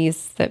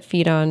 entities that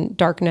feed on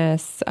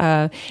darkness,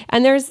 and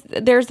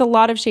there's a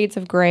lot of shades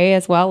of gray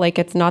as well. Like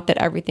it's not that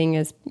everything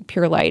is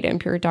pure light and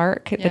pure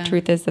dark. Yeah. The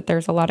truth is that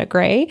there's a lot of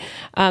gray,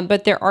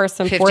 but there are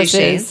some 50 forces.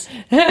 Shades.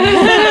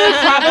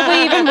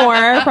 Probably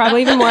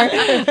even more.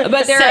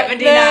 But there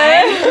 79.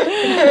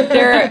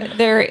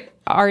 There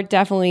are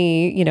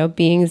definitely,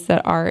 beings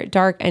that are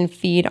dark and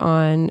feed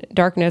on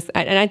darkness.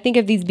 And I think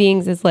of these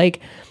beings as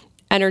like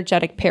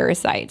energetic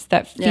parasites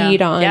that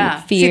feed on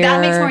fear. See,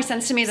 that makes more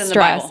sense to me than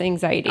stress, the Bible.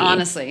 anxiety.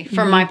 Honestly,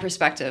 from my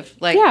perspective.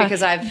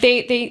 Because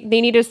they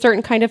need a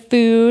certain kind of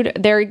food.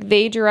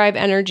 They derive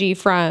energy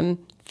from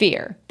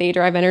fear. They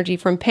derive energy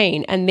from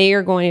pain. And they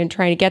are going to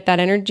try to get that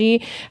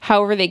energy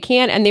however they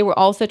can. And they will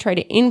also try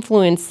to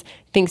influence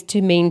things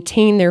to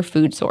maintain their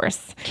food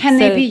source. Can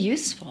they be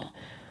useful?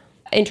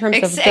 In terms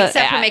of except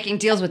for making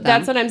deals with them.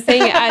 That's what I'm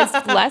saying. As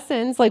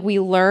lessons, like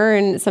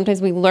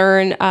sometimes we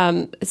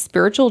learn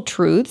spiritual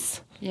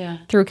truths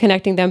through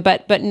connecting them,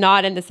 but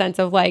not in the sense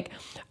of like,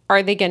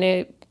 are they going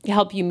to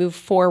help you move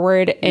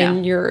forward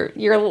in your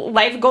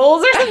life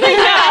goals or something?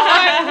 No,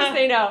 I would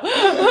say no.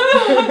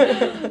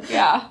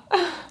 Yeah.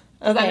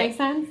 Does that make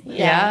sense?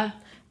 Yeah.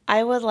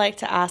 I would like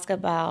to ask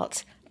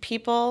about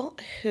people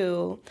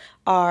who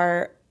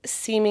are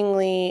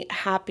seemingly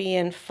happy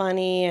and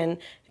funny and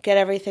get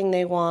everything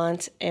they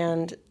want,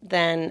 and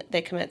then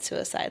they commit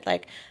suicide.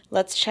 Like,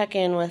 let's check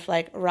in with,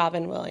 like,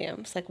 Robin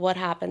Williams. Like, what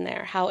happened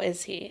there? How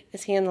is he?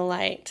 Is he in the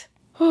light?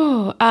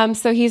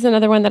 So he's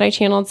another one that I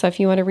channeled. So if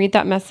you want to read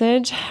that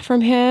message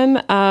from him,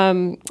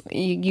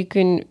 you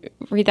can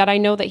read that. I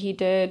know that he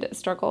did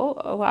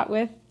struggle a lot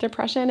with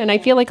depression, and I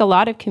feel like a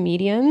lot of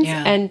comedians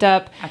end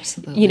up,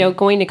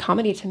 going to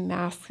comedy to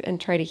mask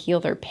and try to heal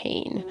their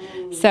pain.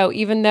 So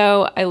even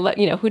though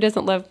who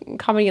doesn't love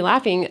comedy and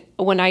laughing?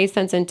 When I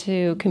sense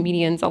into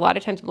comedians, a lot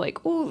of times I'm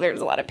like, ooh,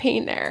 there's a lot of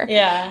pain there.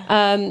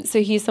 Yeah.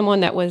 So he's someone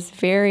that was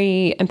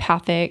very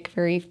empathic,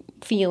 very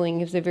feeling.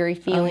 He was a very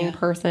feeling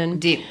person.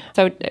 Deep.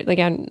 So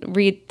again,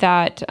 read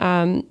that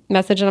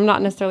message. And I'm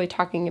not necessarily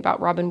talking about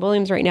Robin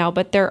Williams right now,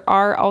 but there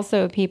are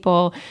also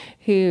people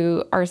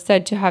who are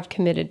said to have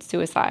committed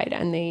suicide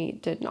and they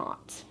did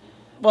not.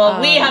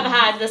 Well, we have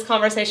had this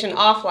conversation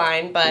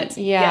offline, but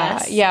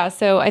yes. Yeah.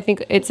 So I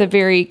think it's a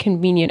very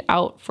convenient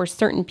out for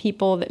certain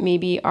people that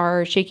maybe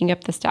are shaking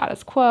up the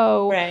status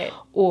quo, right?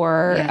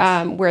 Or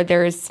where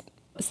there's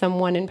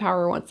someone in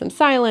power wants some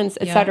silence,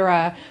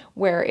 etc.,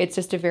 where it's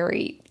just a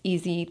very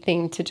easy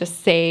thing to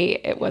just say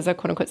it was a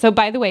quote unquote. So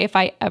by the way, if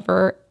I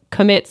ever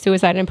commit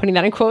suicide, and I'm putting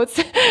that in quotes,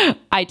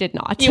 I did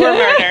not. You were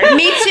murdered.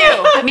 Me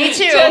too. Me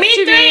three,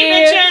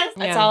 bitches.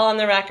 It's all on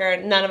the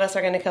record. None of us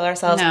are going to kill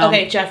ourselves. No.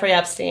 Okay, Jeffrey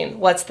Epstein.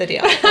 What's the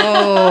deal?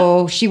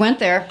 Oh, she went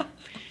there.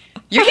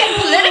 You're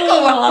getting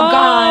political.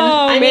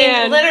 I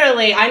mean,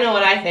 literally, I know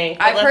what I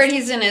think. I've heard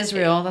he's in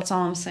Israel. That's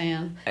all I'm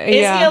saying. Is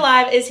he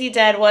alive? Is he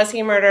dead? Was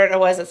he murdered, or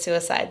was it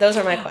suicide? Those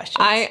are my questions.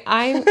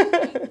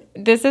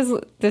 This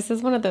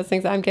is one of those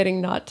things I'm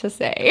getting not to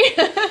say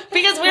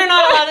because we're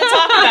not allowed to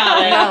talk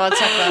about it. No, let's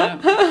talk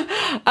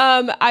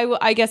about it.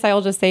 I guess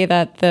I'll just say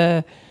that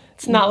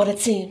it's not what it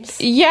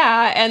seems.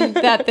 Yeah, and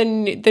that the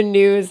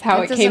news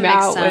how it came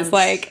out was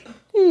like.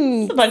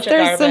 It's a bunch of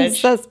garbage. There's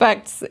some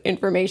suspect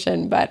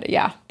information, but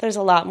yeah. There's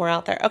a lot more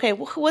out there. Okay,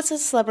 what's a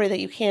celebrity that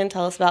you can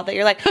tell us about that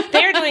you're like,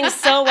 they're doing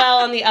so well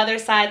on the other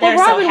side. They're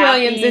Robin so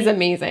happy. Williams is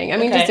amazing. I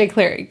mean, just to be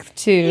clear.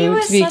 He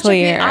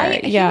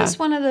was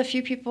one of the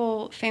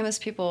few famous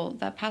people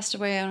that passed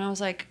away, and I was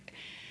like,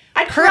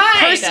 I cried.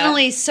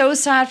 Personally so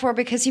sad for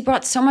because he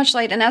brought so much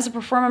light, and as a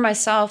performer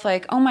myself,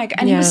 like, oh my God,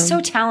 and he was so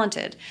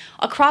talented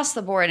across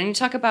the board. And you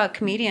talk about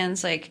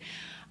comedians, like,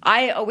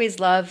 I always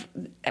love,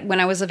 when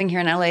I was living here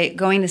in LA,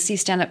 going to see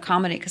stand-up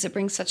comedy because it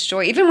brings such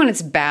joy. Even when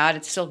it's bad,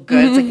 it's still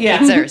good. It's like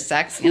pizza or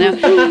sex, But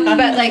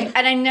like,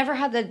 and I never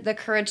had the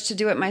courage to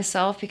do it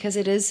myself because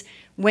it is,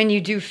 when you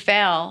do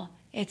fail,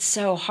 it's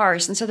so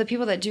harsh. And so the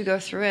people that do go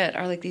through it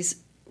are like these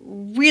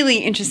really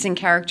interesting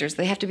characters.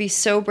 They have to be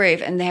so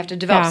brave and they have to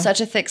develop such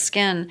a thick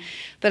skin.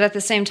 But at the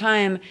same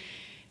time,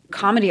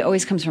 comedy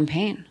always comes from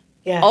pain.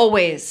 Yeah.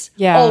 Always.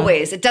 Yeah.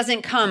 Always. It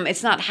doesn't come.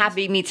 It's not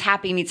happy meets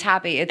happy meets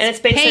happy. It's, and it's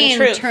based pain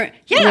in truth.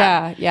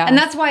 Yeah. And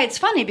that's why it's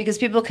funny because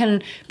people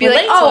can be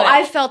like, "Oh,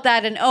 I felt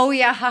that," and "Oh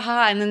yeah,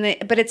 haha," and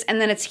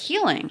then it's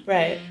healing.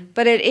 Right.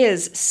 But it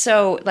is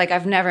so, like,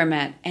 I've never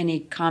met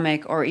any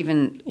comic or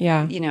even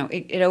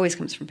it always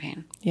comes from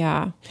pain.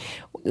 Yeah.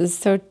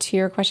 So to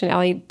your question,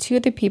 Allie, two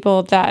of the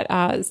people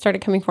that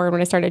started coming forward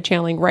when I started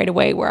channeling right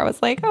away, where I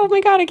was like, oh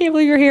my God, I can't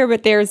believe you're here.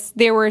 But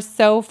they were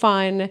so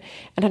fun and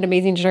had an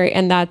amazing journey.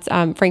 And that's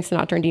Frank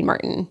Sinatra and Dean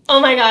Martin. Oh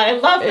my God, I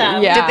love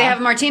them. Did they have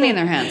a martini in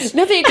their hands?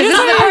 No, they This is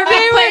the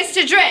perfect place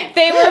to drink.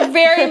 They were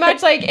very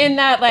much like in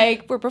that,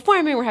 like, we're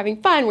performing, we're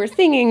having fun, we're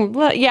singing.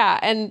 Yeah.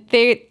 And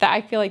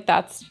I feel like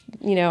that's,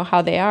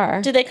 how they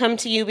are. Do they come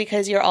to you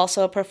because you're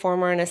also a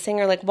performer and a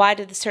singer? Like, why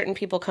did certain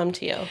people come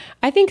to you?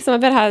 I think some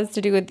of it has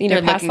to do with,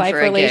 They're past looking life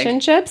for a gig.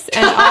 relationships.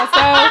 And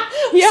also,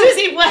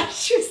 Susie, what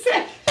did you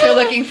say? They're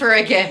looking for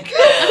a gig.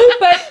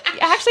 But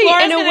actually,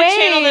 Laura's in a gonna way,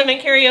 channel them in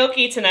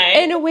karaoke tonight.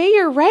 in a way,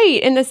 you're right.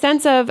 In the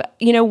sense of,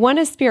 when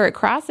a spirit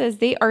crosses,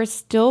 they are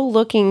still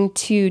looking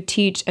to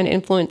teach and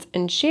influence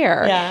and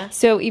share. Yeah.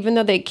 So even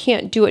though they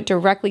can't do it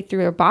directly through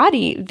their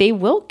body, they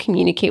will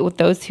communicate with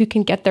those who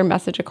can get their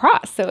message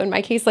across. So in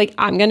my case, like,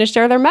 I'm going to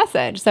share their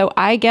message. So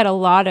I get a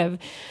lot of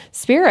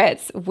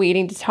spirits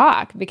waiting to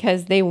talk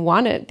because they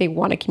want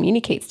to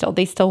communicate still.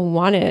 They still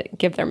want to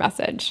give their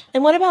message.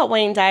 And what about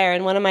Wayne Dyer?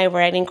 In one of my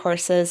writing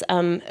courses,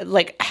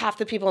 like half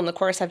the people in the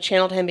course have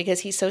channeled him because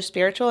he's so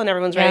spiritual and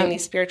everyone's writing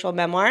these spiritual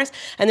memoirs.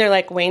 And they're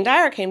like, Wayne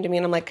Dyer came to me.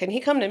 And I'm like, can he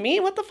come to me?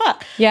 What the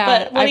fuck? Yeah,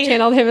 But what I've do you-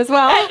 channeled him as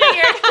well.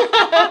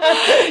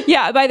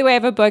 Yeah, by the way, I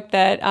have a book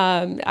that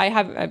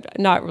I've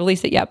not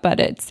released it yet, but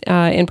it's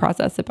in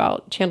process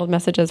about channeled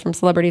messages from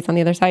celebrities on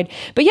the other side.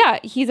 But yeah,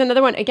 he's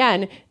another one,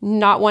 again,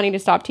 not wanting to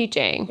stop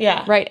teaching.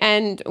 Yeah. Right.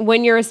 And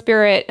when you're a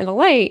spirit in the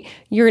light,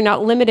 you're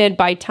not limited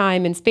by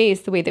time and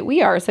space the way that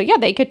we are. So yeah,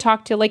 they could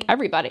talk to like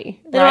everybody.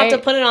 They don't have to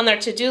put it on their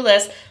to-do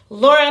list.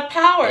 Laura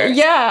Powers.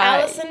 Yeah.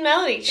 Allison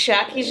Melody.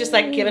 Check. He's just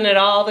like giving it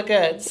all the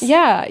goods.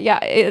 Yeah.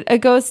 A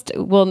ghost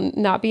will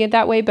not be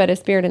that way, but a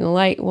spirit in the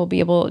light will be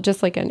able,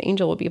 just like an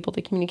angel will be able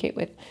to communicate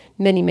with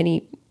many,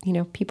 many,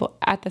 people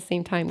at the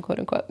same time, quote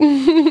unquote.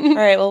 All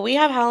right. Well, we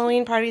have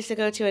Halloween parties to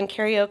go to and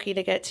karaoke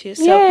to get to.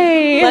 So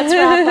Yay. let's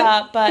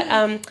wrap up.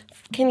 But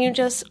can you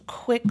just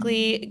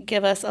quickly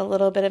give us a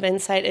little bit of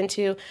insight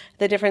into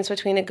the difference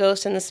between a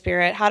ghost and the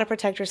spirit, how to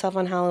protect yourself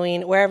on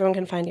Halloween, where everyone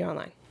can find you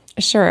online?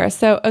 Sure.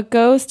 So a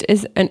ghost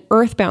is an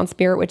earthbound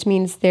spirit, which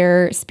means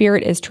their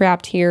spirit is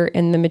trapped here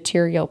in the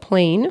material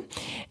plane.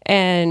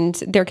 And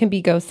there can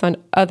be ghosts on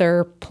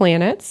other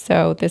planets.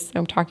 So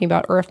I'm talking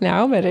about Earth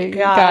now, but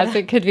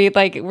it could be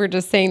like we're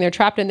just saying they're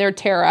trapped in their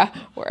Terra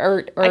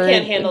or I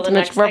can't handle the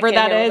next wherever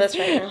that is.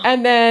 Right now.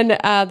 And then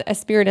a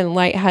spirit in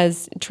light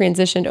has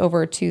transitioned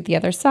over to the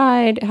other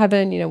side,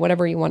 heaven,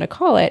 whatever you want to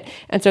call it.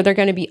 And so they're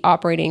going to be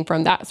operating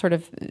from that sort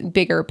of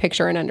bigger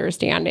picture and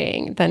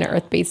understanding than an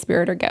earth-based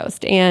spirit or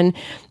ghost. And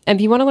if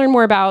you want to learn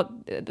more about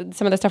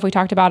some of the stuff we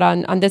talked about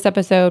on this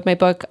episode, my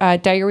book,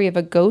 Diary of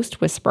a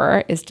Ghost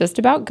Whisperer, is just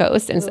about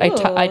ghosts. And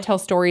I tell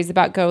stories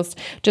about ghosts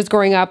just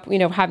growing up,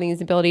 having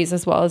these abilities,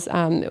 as well as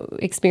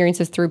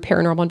experiences through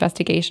paranormal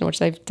investigation,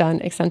 which I've done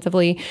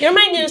extensively. You're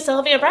my new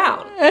Sylvia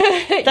Brown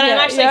that I'm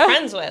actually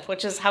friends with,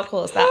 which is, how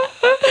cool is that?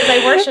 Because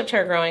I worshipped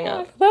her growing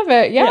up. Love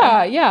it.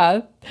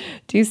 Yeah.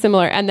 Do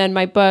similar. And then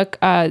my book,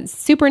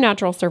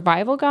 Supernatural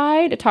Survival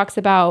Guide, it talks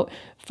about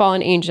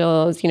fallen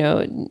angels,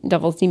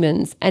 devils,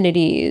 demons,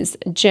 entities,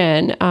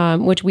 jinn,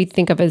 which we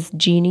think of as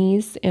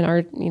genies in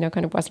our,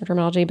 kind of Western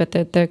terminology, but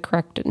the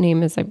correct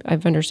name is,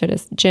 I've understood,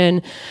 is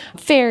jinn,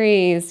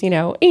 fairies,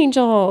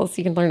 angels.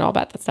 You can learn all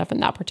about that stuff in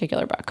that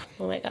particular book.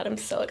 Oh my God, I'm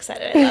so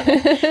excited. I love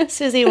it.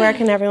 Susie, where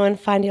can everyone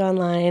find you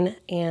online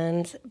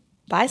and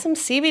buy some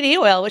CBD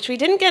oil, which we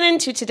didn't get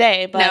into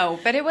today,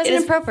 but but it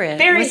wasn't appropriate.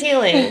 Very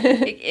healing.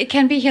 It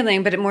can be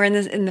healing, but more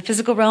in the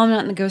physical realm,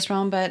 not in the ghost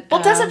realm. But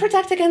Well, does it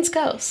protect against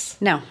ghosts?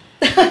 No.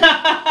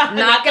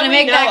 Not going to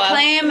make that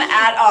claim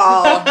at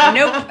all.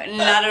 Nope,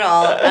 not at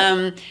all.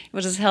 It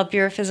will just help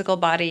your physical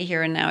body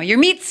here and now. Your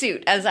meat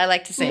suit, as I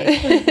like to say.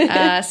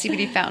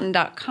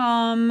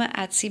 CBDfountain.com,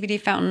 at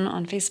CBDfountain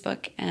on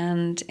Facebook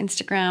and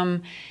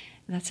Instagram.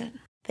 And that's it.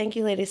 Thank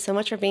you, ladies, so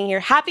much for being here.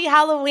 Happy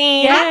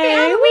Halloween! Yay. Happy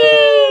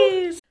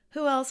Halloween!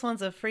 Who else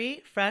wants a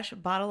free, fresh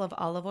bottle of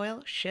olive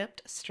oil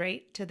shipped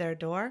straight to their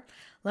door?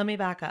 Let me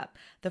back up.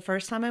 The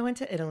first time I went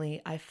to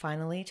Italy, I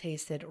finally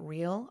tasted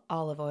real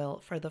olive oil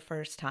for the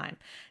first time.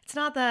 It's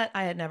not that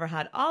I had never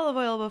had olive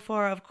oil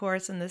before, of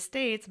course, in the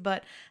States,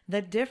 but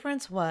the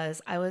difference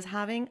was I was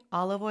having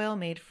olive oil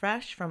made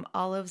fresh from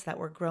olives that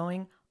were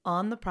growing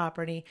on the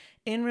property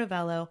in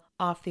Ravello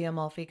off the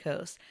Amalfi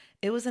Coast.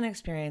 It was an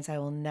experience I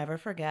will never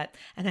forget,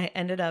 and I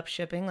ended up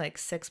shipping like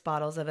 6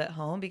 bottles of it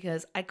home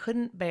because I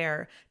couldn't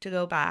bear to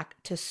go back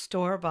to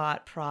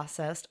store-bought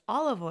processed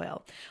olive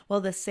oil.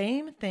 Well, the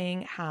same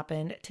thing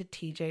happened to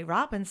TJ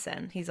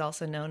Robinson. He's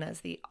also known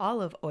as the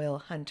olive oil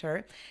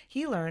hunter.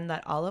 He learned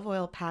that olive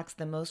oil packs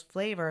the most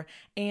flavor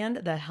and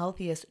the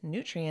healthiest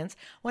nutrients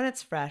when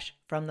it's fresh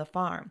from the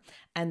farm.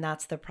 And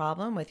that's the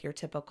problem with your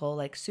typical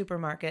like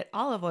supermarket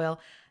olive oil.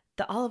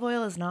 the olive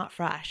oil is not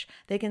fresh.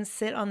 They can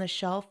sit on the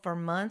shelf for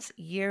months,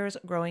 years,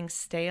 growing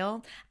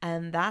stale.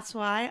 And that's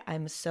why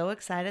I'm so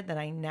excited that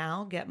I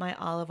now get my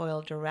olive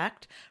oil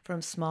direct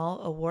from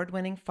small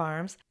award-winning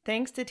farms.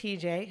 Thanks to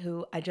TJ,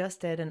 who I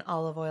just did an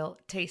olive oil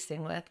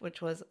tasting with,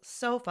 which was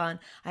so fun.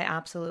 I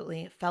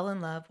absolutely fell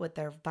in love with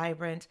their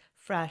vibrant,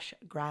 fresh,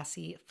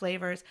 grassy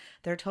flavors.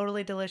 They're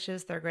totally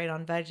delicious. They're great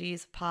on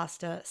veggies,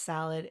 pasta,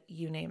 salad,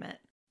 you name it.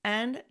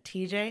 And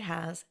TJ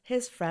has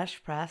his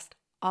fresh pressed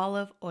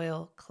olive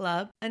oil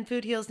club. And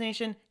Food Heals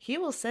Nation, he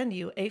will send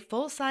you a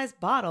full-size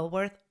bottle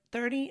worth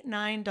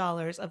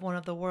 $39 of one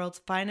of the world's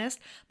finest,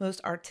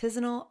 most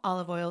artisanal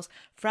olive oils,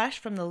 fresh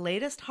from the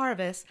latest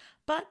harvest,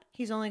 but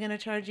he's only going to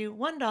charge you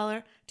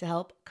 $1 to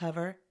help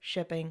cover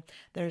shipping.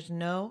 There's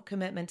no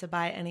commitment to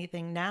buy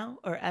anything now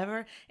or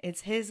ever.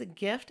 It's his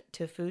gift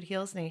to Food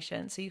Heals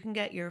Nation. So you can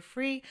get your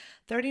free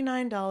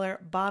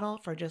 $39 bottle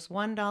for just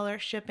 $1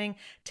 shipping.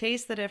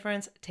 Taste the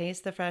difference,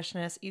 taste the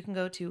freshness. You can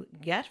go to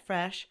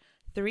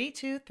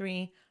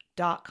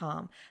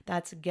getfresh323.com.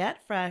 That's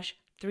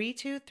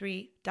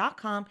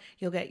getfresh323.com.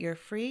 You'll get your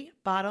free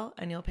bottle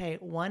and you'll pay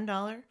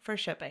 $1 for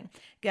shipping.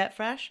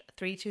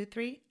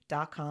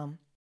 Getfresh323.com.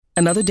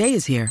 Another day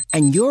is here,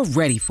 and you're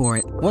ready for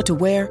it. What to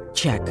wear?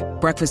 Check.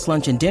 Breakfast,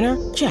 lunch, and dinner?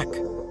 Check.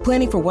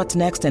 Planning for what's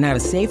next and how to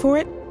save for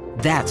it?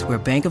 That's where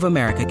Bank of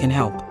America can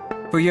help.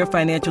 For your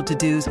financial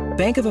to-dos,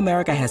 Bank of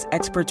America has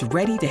experts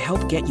ready to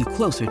help get you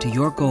closer to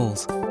your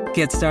goals.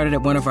 Get started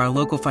at one of our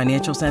local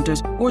financial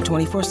centers or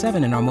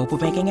 24/7 in our mobile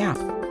banking app.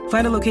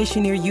 Find a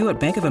location near you at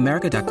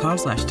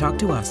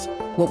bankofamerica.com/talktous.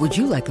 What would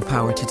you like the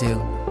power to do?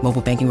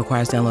 Mobile banking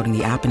requires downloading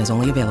the app and is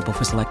only available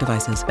for select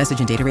devices. Message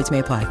and data rates may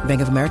apply.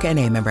 Bank of America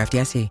NA, member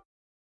FDIC.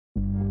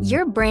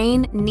 Your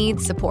brain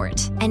needs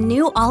support, and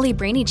new Ollie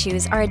Brainy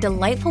Chews are a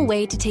delightful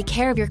way to take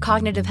care of your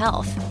cognitive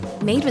health.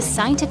 Made with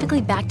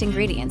scientifically backed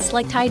ingredients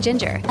like Thai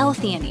ginger,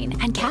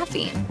 L-theanine, and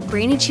caffeine,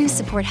 Brainy Chews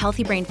support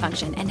healthy brain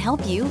function and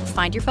help you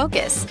find your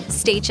focus,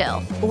 stay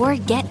chill, or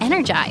get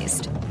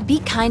energized. Be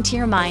kind to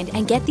your mind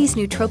and get these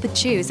nootropic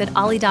chews at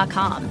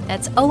ollie.com.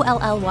 That's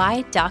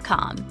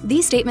OLLY.com.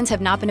 These statements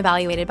have not been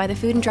evaluated by the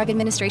Food and Drug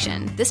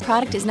Administration. This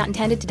product is not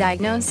intended to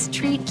diagnose,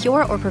 treat,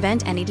 cure, or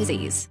prevent any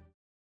disease.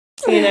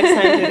 See you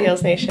next time, Food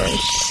Heals Nation.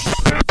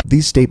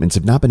 These statements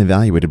have not been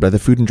evaluated by the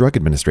Food and Drug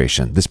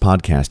Administration. This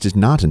podcast is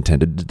not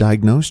intended to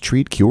diagnose,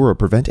 treat, cure, or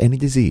prevent any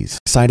disease.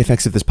 Side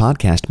effects of this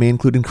podcast may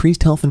include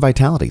increased health and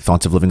vitality,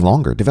 thoughts of living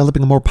longer,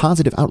 developing a more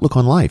positive outlook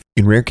on life.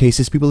 In rare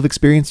cases, people have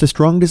experienced a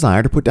strong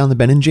desire to put down the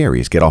Ben &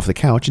 Jerry's, get off the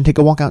couch, and take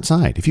a walk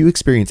outside. If you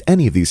experience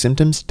any of these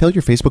symptoms, tell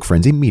your Facebook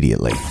friends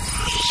immediately.